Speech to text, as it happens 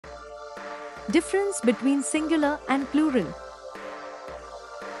Difference between singular and plural.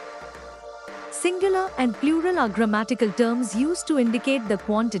 Singular and plural are grammatical terms used to indicate the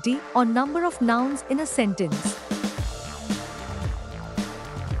quantity or number of nouns in a sentence.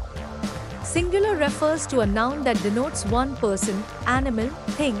 Singular refers to a noun that denotes one person, animal,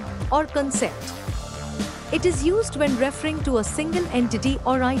 thing, or concept. It is used when referring to a single entity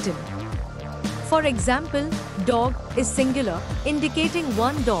or item. For example, dog is singular, indicating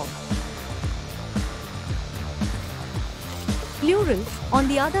one dog. Plural, on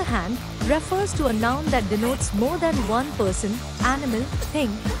the other hand, refers to a noun that denotes more than one person, animal,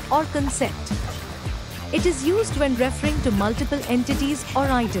 thing, or concept. It is used when referring to multiple entities or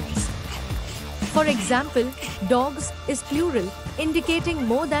items. For example, dogs is plural, indicating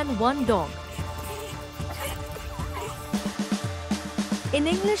more than one dog. In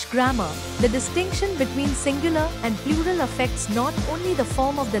English grammar, the distinction between singular and plural affects not only the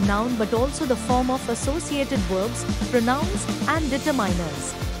form of the noun but also the form of associated verbs, pronouns, and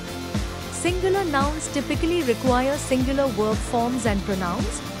determiners. Singular nouns typically require singular verb forms and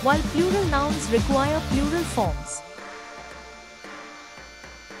pronouns, while plural nouns require plural forms.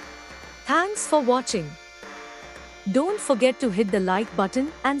 Thanks for watching. Don't forget to hit the like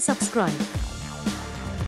button and subscribe.